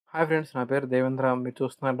Hi friends. నా పేరు దేవేంద్ర. మీరు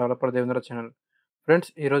చూస్తున్నారు డెవలపర్ దేవేంద్ర ఛానల్. ఫ్రెండ్స్,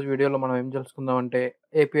 ఈరోజు వీడియోలో మనం ఏం తెలుసుకుందామంటే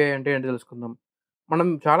ఏపీఐ అంటే ఏంటో తెలుసుకుందాం. మనం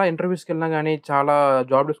చాలా ఇంటర్వ్యూస్‌కెళ్ళినా గానీ, చాలా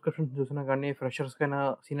జాబ్ డిస్క్రిప్షన్స్ చూసినా గానీ, ఫ్రెషర్స్‌కైనా,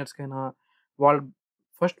 సీనియర్స్‌కైనా వాళ్ళు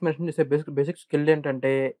ఫస్ట్ మెన్షన్ చేసే బేసిక్ స్కిల్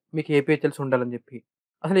ఏంటంటే మీకు ఏపీఐ తెలిసి ఉండాలని జెప్పి.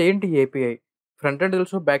 అసలు ఏంటి ఏపీఐ? ఫ్రంట్ ఎండ్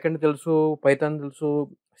తెలుసు, బ్యాక్ ఎండ్ తెలుసు, పైథాన్ తెలుసు,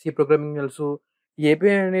 సి ప్రోగ్రామింగ్ తెలుసు. ఈ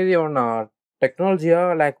ఏపీఐ అనేది ఏమన్నా టెక్నాలజీయా?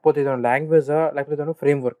 లేకపోతే ఏదైనా లాంగ్వేజా? లేకపోతే ఏదైనా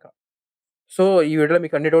ఫ్రేమ్‌వర్కా? సో, ఈ వీడియోలో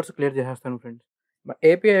మీకు అన్ని డౌట్స్ క్లియర్ చేసేస్తాను ఫ్రెండ్స్.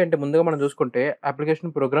 ఏపీఐ అంటే ముందుగా మనం చూసుకుంటే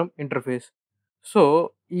అప్లికేషన్ ప్రోగ్రామ్ ఇంటర్ఫేస్. సో,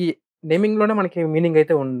 ఈ నేమింగ్‌లోనే మనకి మీనింగ్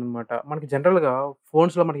అయితే ఉందనమాట. మనకి జనరల్‌గా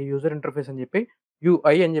ఫోన్స్‌లో మనకి యూజర్ ఇంటర్ఫేస్ అని చెప్పి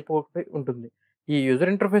యూఐ అని చెప్పి ఒకటి ఉంటుంది. ఈ యూజర్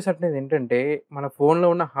ఇంటర్ఫేస్ అనేది ఏంటంటే మన ఫోన్‌లో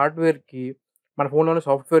ఉన్న హార్డ్‌వేర్‌కి, మన ఫోన్‌లో ఉన్న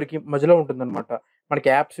సాఫ్ట్‌వేర్‌కి మధ్యలో ఉంటుందనమాట. మనకి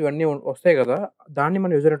యాప్స్ ఇవన్నీ వస్తాయి గదా! దాన్ని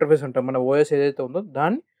మనం యూజర్ ఇంటర్ఫేస్ అంటాం. మన ఓఎస్ ఏదైతే ఉందో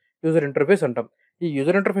దాన్ని యూజర్ ఇంటర్ఫేస్ అంటాం. ఈ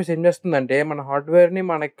యూజర్ ఇంటర్ఫేస్ ఏం చేస్తుందంటే, మన హార్డ్‌వేర్‌ని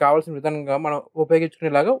మనకు కావాల్సిన విధంగా మనం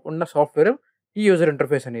ఉపయోగించుకునేలాగా ఉన్న సాఫ్ట్‌వేర్ ఈ యూజర్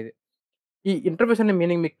ఇంటర్ఫేస్ అనేది. ఈ ఇంటర్ఫేస్ అనే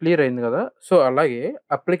మీనింగ్ మీకు క్లియర్ అయింది గదా! సో, అలాగే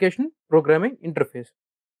అప్లికేషన్ ప్రోగ్రామింగ్ ఇంటర్ఫేస్.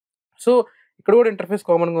 సో, ఇక్కడ గూడా ఇంటర్ఫేస్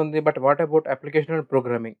కామన్‌గా ఉంది. But what about application and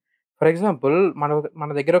programming? For example మన మన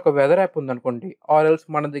దగ్గర ఒక వెదర్ యాప్ ఉందనుకోండి. ఆర్ ఎల్స్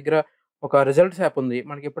మన దగ్గర ఒక రిజల్ట్స్ యాప్ ఉంది.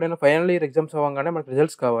 మనకెప్పుడైనా ఫైనల్ ఇయర్ ఎగ్జామ్స్ అవ్వంగానే మనకు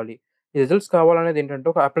రిజల్ట్స్ కావాలి. ఈ రిజల్ట్స్ కావాలనేది ఏంటంటే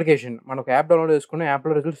ఒక అప్లికేషన్. మనం ఒక యాప్ డౌన్‌లోడ్ చేసుకొని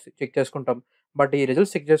యాప్‌లో రిజల్ట్స్ చెక్ చేసుకుంటాం. బట్ ఈ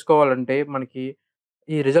రిజల్ట్స్ చెక్ చేసుకోవాలంటే మనకి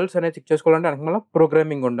ఈ రిజల్ట్స్ అనేది చెక్ చేసుకోవాలంటే ఎనకమాల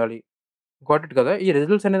ప్రోగ్రామింగ్ ఉండాలి. గాట్ ఇట్ కదా! ఈ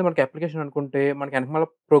రిజల్ట్స్ అనేది మనకి అప్లికేషన్ అనుకుంటే మనకి ఎనకమాల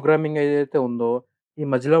ప్రోగ్రామింగ్ ఏదైతే ఉందో ఈ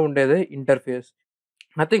మధ్యలో ఉండేదే interface.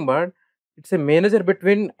 Nothing but it's a manager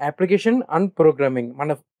between application and programming.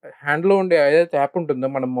 మన హ్యాండ్‌లో ఉండే ఏదైతే యాప్ ఉంటుందో,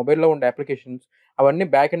 మన మొబైల్‌లో ఉండే అప్లికేషన్స్ అవన్నీ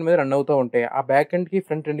బ్యాక్ ఎండ్ మీద రన్ అవుతా ఉంటాయి. ఆ బ్యాక్ ఎండ్‌కి,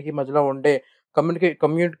 ఫ్రంట్ ఎండ్‌కి మధ్యలో ఉండే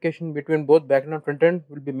communication between both back end and front end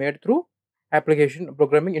will be made through application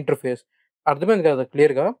programming interface. అర్థమైంది కదా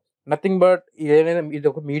క్లియర్‌గా? నథింగ్ బట్ ఏదైనా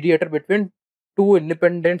ఇదొక mediator between 2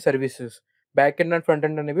 independent services. Back end and front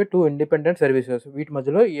end అనేవి 2 ఇండిపెండెంట్ సర్వీసెస్. వీటి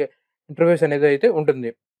మధ్యలో ఈ ఇంటర్ఫేస్ అనేది అయితే ఉంటుంది.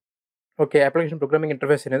 ఓకే. అప్లికేషన్ ప్రోగ్రామింగ్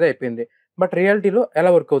ఇంటర్ఫేస్ అనేది అయిపోయింది. బట్ రియాలిటీలో ఎలా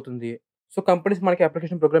వర్క్ అవుతుంది? సో, కంపెనీస్ మనకి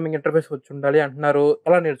అప్లికేషన్ ప్రోగ్రామింగ్ ఇంటర్ఫేస్ వచ్చుండాలి అంటున్నారు.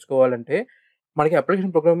 ఎలా నేర్చుకోవాలంటే, మనకి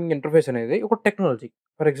అప్లికేషన్ ప్రోగ్రామింగ్ ఇంటర్ఫేస్ అనేది ఒక టెక్నాలజీ.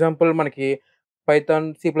 ఫర్ ఎగ్జాంపుల్ మనకి పైథాన్,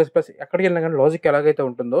 సి ప్లస్ ప్లస్ ఎక్కడికెళ్ళినా గాని లాజిక్ ఎలాగైతే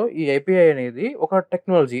ఉంటుందో, ఈ ఏపీఐ అనేది ఒక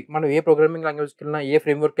టెక్నాలజీ. మనం ఏ ప్రోగ్రామింగ్ లాంగ్వేజ్‌కెళ్ళినా, ఏ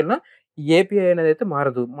ఫ్రేమ్‌వర్క్‌కెళ్ళినా ఈ ఏపీఐ అనేదైతే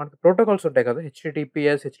మారదు. మనకి ప్రోటోకాల్స్ ఉంటాయి కదా!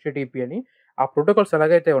 హెచ్‌టిటిపిఎస్, హెచ్‌టిటిపి అని. ఆ ప్రోటోకాల్స్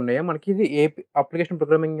ఎలాగైతే ఉన్నాయో, మనకి ఇది అప్లికేషన్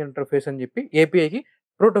ప్రోగ్రామింగ్ ఇంటర్ఫేస్ అని చెప్పి ఏపీఐకి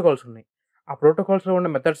ప్రోటోకాల్స్ ఉన్నాయి. ఆ ప్రోటోకాల్స్‌లో ఉన్న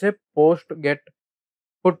మెథడ్సే పోస్ట్, గెట్,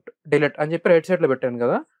 పుట్, డిలీట్ అని చెప్పి రైట్ సైడ్‌లో పెట్టాను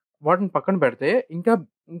గదా! వాటిని పక్కన పెడితే ఇంకా,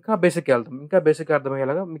 ఇంకా బేసిక్‌కెళ్దాం. ఇంకా బేసిక్‌గా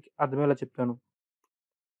అర్థమయ్యేలాగా మీకు అర్థమయ్యేలా చెప్తాను.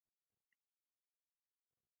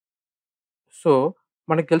 సో,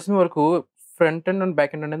 మనకు తెలిసిన వరకు front end and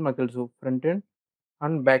back end అనేది మనకు తెలుసు. Front end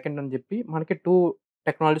and back end అని చెప్పి మనకి 2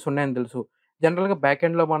 టెక్నాలజీస్ ఉన్నాయని తెలుసు. జనరల్‌గా బ్యాక్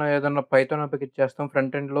ఎండ్‌లో మనం ఏదన్నా పైథాన్ ఉపయోగించేస్తాం.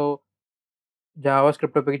 ఫ్రంట్ ఎండ్‌లో Java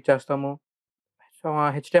script ఉపయోగించేస్తాము. So,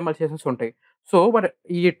 HTML, CSS ఉంటాయి. సో, మరి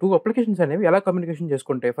ఈ 2 అప్లికేషన్స్ అనేవి ఎలా కమ్యూనికేషన్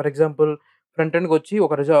చేసుకుంటాయి? ఫర్ ఎగ్జాంపుల్ ఫ్రంట్ ఎండ్‌కొచ్చి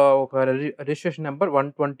ఒక రిజిస్ట్రేషన్ నంబర్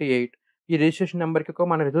 128. ఈ రిజిస్ట్రేషన్ నంబర్‌కి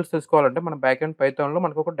మన రిజల్ట్స్ తెలుసుకోవాలంటే మన బ్యాక్ ఎండ్ పైథాన్‌లో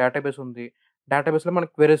మనకొక డేటాబేస్ ఉంది. డేటాబేస్‌లో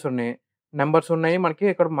మనకు క్వెరీస్ ఉన్నాయి. నంబర్స్ ఉన్నాయి. మనకి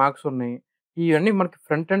ఇక్కడ మార్క్స్ ఉన్నాయి. ఇవన్నీ మనకి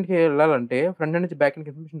ఫ్రంట్ ఎండ్‌కి ఎళ్ళాలంటే ఫ్రంట్ ఎండ్ నుంచి బ్యాక్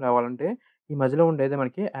ఎండ్‌కి ఇన్ఫర్మేషన్ రావాలంటే ఈ మధ్యలో ఉండేదే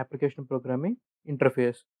మనకి అప్లికేషన్ ప్రోగ్రామింగ్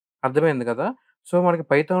ఇంటర్ఫేస్. అర్థమైంది కదా! సో, మనకి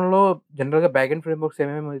పైథాన్‌లో జనరల్‌గా బ్యాక్ ఎండ్ ఫ్రేమ్‌వర్క్స్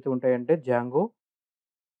ఏమేమైతే ఉంటాయంటే జాంగో,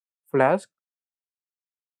 ఫ్లాస్క్,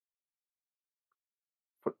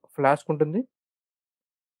 ఫ్లాస్క్ ఉంటుంది.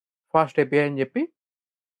 ఫాస్ట్ ఏపీఐ అని జెప్పి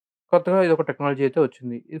కొత్తగా ఇదొక టెక్నాలజీ అయితే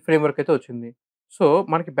వచ్చింది. ఇది ఫ్రేమ్‌వర్క్ అయితే వచ్చింది. సో,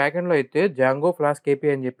 మనకి బ్యాక్ ఎండ్‌లో అయితే జాంగో, ఫ్లాస్క్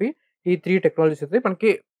ఏపీఐ అని జెప్పి ఈ 3 టెక్నాలజీస్ అయితే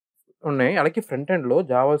మనకి ఉన్నాయి. అలాగే ఫ్రంట్ ఎండ్‌లో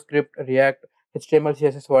Java script, react, HTML,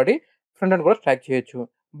 CSS వాడి ఫ్రంట్ ఎండ్ కూడా స్టాక్ చేయొచ్చు.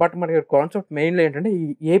 బట్ మనకి కాన్సెప్ట్ మెయిన్‌లో ఏంటంటే ఈ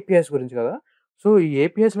ఏపీఐస్ గురించి కదా! సో, ఈ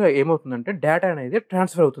ఏపీఐస్‌లో ఏమవుతుందంటే డేటా అనేది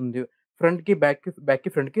ట్రాన్స్‌ఫర్ అవుతుంది. ఫ్రంట్‌కి, బ్యాక్‌కి,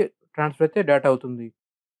 ఫ్రంట్‌కి ట్రాన్స్‌ఫర్ అయితే డేటా అవుతుంది.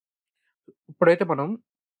 ఇప్పుడైతే మనం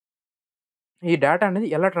ఈ డేటా అనేది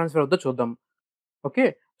ఎలా ట్రాన్స్‌ఫర్ అవుద్దో చూద్దాం. ఓకే.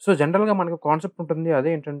 సో, జనరల్‌గా మనకు కాన్సెప్ట్ ఉంటుంది.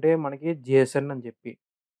 అదేంటంటే మనకి జేఎస్ఎన్ అని చెప్పి.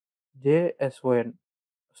 జేఎస్ఓఎన్.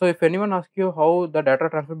 So, if anyone ask you how the data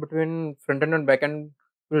transfer between front end and back end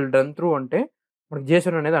will done through అంటే మనకి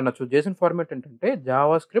జేసన్ అనేది అనొచ్చు. జేసన్ ఫార్మాట్ ఏంటంటే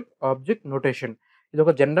జావా స్క్రిప్ట్ ఆబ్జెక్ట్ నోటేషన్.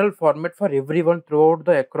 ఇదొక general format for everyone throughout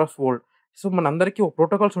the across world. So, మనందరికీ ఒక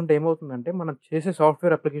protocols ఉంటే ఏమవుతుందంటే మనం చేసే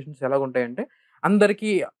సాఫ్ట్‌వేర్ అప్లికేషన్స్ ఎలాగుంటాయంటే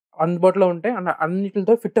అందరికీ అందుబాటులో ఉంటాయి. అండ్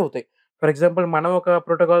అన్నిటిలతో ఫిట్ అవుతాయి. ఫర్ ఎగ్జాంపుల్ మనం ఒక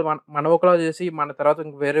ప్రోటోకాల్ మనం ఒకలా చేసి మన తర్వాత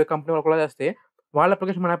ఇంక వేరే కంపెనీ ఒకలా చేస్తే వాళ్ళ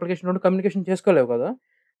అప్లికేషన్ మన అప్లికేషన్ 2 కమ్యూనికేషన్ చేసుకోలేవు కదా!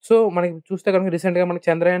 సో, మనకి చూస్తే గనుక రీసెంట్‌గా మనకి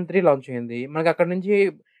 'చంద్రయాన్-3' లాంచ్ అయింది. మనకి అక్కడి నుంచి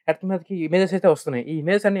ఎర్త్ మీదకి ఇమేజెస్ అయితే వస్తున్నాయి. ఈ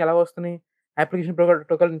ఇమేజెస్ అన్నీ ఎలా వస్తున్నాయి? అప్లికేషన్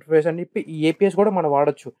ప్రోటోకాల్ ఇంటర్ఫేస్ అని చెప్పి ఈ ఏపీఎస్ కూడా మనం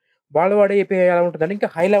వాడొచ్చు. వాళ్ళు వాడే ఏపీఐ ఎలా ఉంటుందంటే ఇంకా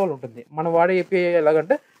హై లెవెల్ ఉంటుంది. మనం వాడే ఏపీఐ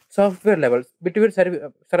ఎలాగంటే software levels between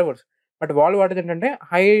servers. But వాళ్ళు వాడేదేంటంటే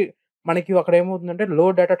మనకి అక్కడ ఏమవుతుందంటే లో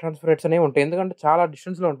డేటా ట్రాన్స్‌ఫర్ రేట్స్ అనేవి ఉంటాయి. ఎందుకంటే చాలా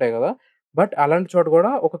డిస్టెన్స్‌లో ఉంటాయి గదా! బట్ అలాంటి చోట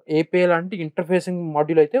గూడా ఒక ఏపీఐ లాంటి ఇంటర్ఫేసింగ్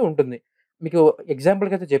మాడ్యూల్ అయితే ఉంటుంది. మీకు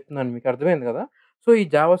ఎగ్జాంపుల్‌కైతే చెప్తున్నాను. మీకు అర్థమైంది గదా! సో, ఈ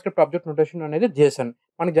జావాస్క్రిప్ట్ ఆబ్జెక్ట్ నోటేషన్ అనేది జేసన్.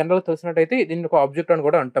 మనకు జనరల్‌గా తెలిసినట్టయితే దీన్ని ఒక ఆబ్జెక్ట్ అని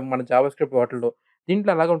గూడా అంటాం మన జావాస్క్రిప్ట్ వాటిల్లో.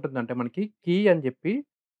 దీంట్లో ఎలాగా ఉంటుందంటే మనకి కీ అని జెప్పి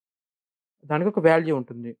దానికొక వాల్యూ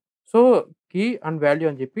ఉంటుంది. సో, కీ అండ్ వాల్యూ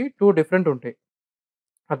అని చెప్పి 2 డిఫరెంట్ ఉంటాయి.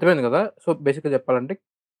 అర్థమైంది గదా! సో, బేసిక్‌గా చెప్పాలంటే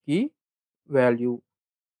కీ, వాల్యూ.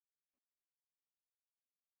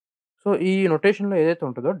 సో, ఈ నొటేషన్‌లో ఏదైతే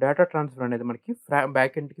ఉంటదో డేటా ట్రాన్స్‌ఫర్ అనేది మనకి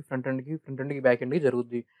బ్యాక్ ఎండ్‌కి, ఫ్రంట్ ఎండ్‌కి, బ్యాక్ ఎండ్‌కి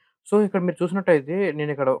జరుగుద్ది. సో, ఇక్కడ మీరు చూసినట్టయితే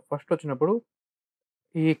నేనిక్కడ ఫస్ట్ వచ్చినప్పుడు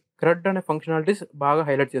ఈ క్రడ్ అనే ఫంక్షనాలిటీస్ బాగా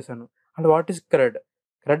హైలైట్ చేశాను. And what is CRUD?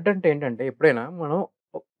 CRUD అంటే ఏంటంటే ఎప్పుడైనా మనం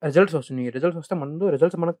రిజల్ట్స్ వస్తున్నాయి. రిజల్ట్స్ వస్తే ముందు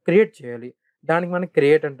రిజల్ట్స్ మనం క్రియేట్ చేయాలి. దానికి మనం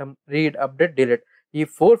క్రియేట్ అంటాం. Read, update, delete. ఈ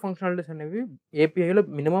 4 ఫంక్షనాలిటీస్ అనేవి ఏపీఐలో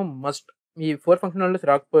మినిమమ్ మస్ట్. ఈ 4 ఫంక్షనాలిటీస్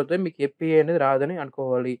రాకపోతే మీకు ఏపీఐ అనేది రాదని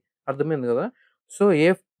అనుకోవాలి. అర్థమైంది గదా! సో,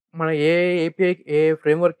 మన ఏపీఐ ఏ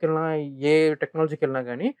ఫ్రేమ్‌వర్క్‌కెళ్ళినా, ఏ టెక్నాలజీకెళ్ళినా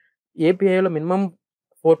గాని ఏపీఐలో మినిమమ్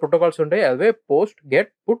 4 ప్రోటోకాల్స్ ఉంటాయి. అవే పోస్ట్,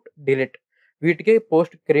 గెట్, పుట్, డిలీట్. వీటికి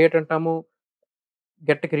పోస్ట్ క్రియేట్ అంటాము.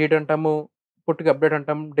 గెట్ క్రియేట్ అంటాము. పుట్‌కి అప్‌డేట్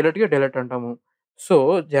అంటాం. డిలీట్‌కి డిలీట్ అంటాము. సో,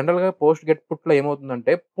 జనరల్‌గా పోస్ట్, గెట్, పుట్‌లో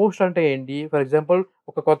ఏమవుతుందంటే పోస్ట్ అంటే ఏంటి? ఫర్ ఎగ్జాంపుల్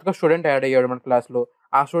ఒక కొత్తగా స్టూడెంట్ యాడ్ అయ్యాడు మన క్లాస్‌లో.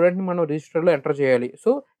 ఆ స్టూడెంట్‌ని మనం రిజిస్టర్‌లో ఎంటర్ చేయాలి.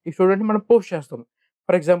 సో, ఈ స్టూడెంట్‌ని మనం పోస్ట్ చేస్తాం.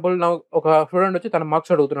 ఫర్ ఎగ్జాంపుల్ ఒక స్టూడెంట్ వచ్చి తన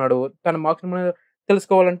మార్క్స్ అడుగుతున్నాడు. తన మార్క్స్‌ని మనం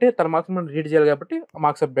తెలుసుకోవాలంటే తన మార్క్స్‌ని మనం రీడ్ చేయాలి కాబట్టి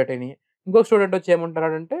మార్క్స్ అప్‌డేట్ అయినాయి. ఇంకో స్టూడెంట్ వచ్చి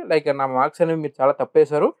ఏమంటున్నాడంటే లైక్ నా మార్క్స్ అనేవి మీరు చాలా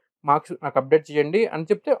తప్పేశారు. మార్క్స్ నాకు అప్‌డేట్ చేయండి అని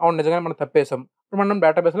చెప్తే అవును నిజంగానే మనం తప్పేసాం. ఇప్పుడు మనం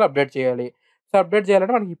డేటాబేస్‌లో అప్‌డేట్ చేయాలి. సో, అప్‌డేట్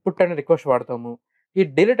చేయాలంటే మనకి పుట్ అనే రిక్వెస్ట్ వాడతాము. ఈ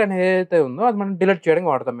డిలీట్ అనేది ఏదైతే ఉందో అది మనం డిలీట్ చేయడానికి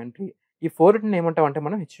వాడతాం ఎంట్రీ. ఈ 4టిని ఏమంటామంటే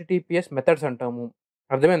మనం హెచ్‌టిటిపిఎస్ మెథడ్స్ అంటాము.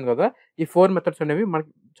 అర్థమైంది గదా! ఈ 4 మెథడ్స్ అనేవి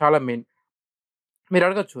మనకి చాలా మెయిన్.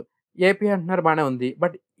 మీరడగొచ్చు. ఏపీఐ అంటున్నారు బానే ఉంది.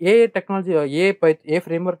 But A technology A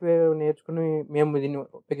framework నేర్చుకొని మేము దీన్ని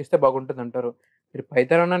ఉపయోగిస్తే బాగుంటదంటారు? మీరు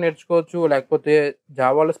పైథాన్ అన్నా నేర్చుకోవచ్చు. లేకపోతే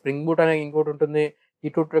జావాలో స్ప్రింగ్ బూట్ అనే ఇంకోటుంటుంది. ఈ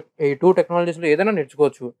 2 టెక్నాలజీస్‌లో ఏదైనా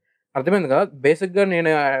నేర్చుకోవచ్చు. అర్థమైంది కదా! బేసిక్‌గా నేను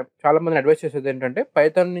చాలా మందిని అడ్వైస్ చేసేదేంటంటే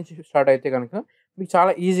పైథాన్ నుంచి స్టార్ట్ అయితే గనక మీకు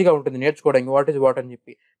చాలా ఈజీగా ఉంటుంది నేర్చుకోవడానికి. వాట్ ఈస్ వాట్ అని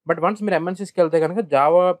చెప్పి. బట్ వన్స్ మీరు ఎంఎన్‌సీస్‌కెళ్తే గనక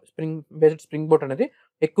జావా స్ప్రింగ్ బూట్ అనేది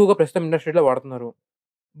ఎక్కువగా ప్రస్తుతం ఇండస్ట్రీలో వాడుతున్నారు.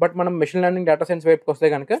 బట్ మనం మెషిన్ లెర్నింగ్, డేటా సైన్స్ వైపుకొస్తే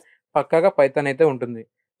గనక పక్కాగా పైథాన్ అయితే ఉంటుంది.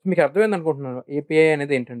 మీకు అర్థమైందనుకుంటున్నాను. ఏపీఐ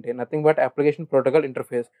అనేది ఏంటంటే nothing but application protocol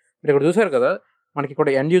interface. మీరిక్కడ చూసారు కదా! మనకిక్కడ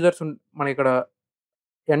మనకిక్కడ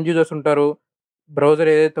ఎండ్ యూజర్స్ ఉంటారు. బ్రౌజర్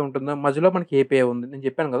ఏదైతే ఉంటుందో మధ్యలో మనకి ఏపీఐ ఉంది. నేను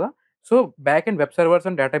చెప్పాను గదా! So, back end web servers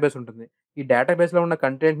and database ఉంటుంది. ఈ డేటాబేస్‌లో ఉన్న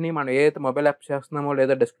కంటెంట్‌ని మనం ఏదైతే మొబైల్ యాప్స్ చేస్తున్నామో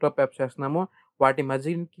లేదా డెస్క్‌టాప్ యాప్స్ చేస్తున్నామో వాటి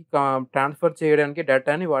మధ్యకి ట్రాన్స్‌ఫర్ చేయడానికి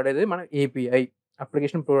డేటాని వాడేది మన API.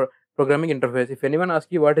 Application programming interface. If anyone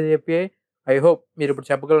ask you what is API? I hope మీరిప్పుడు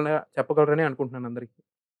చెప్పగలరని అనుకుంటున్నాను అందరికి.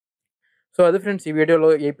 సో, అది ఫ్రెండ్స్ ఈ వీడియోలో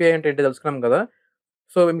ఏపీఐ అంటే ఏంటో తెలుసుకున్నాం గదా!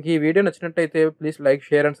 సో, మీకు ఈ వీడియో నచ్చినట్టయితే please like,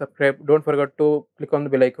 share and subscribe. Don't forget to click on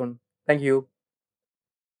the bell icon. Thank you.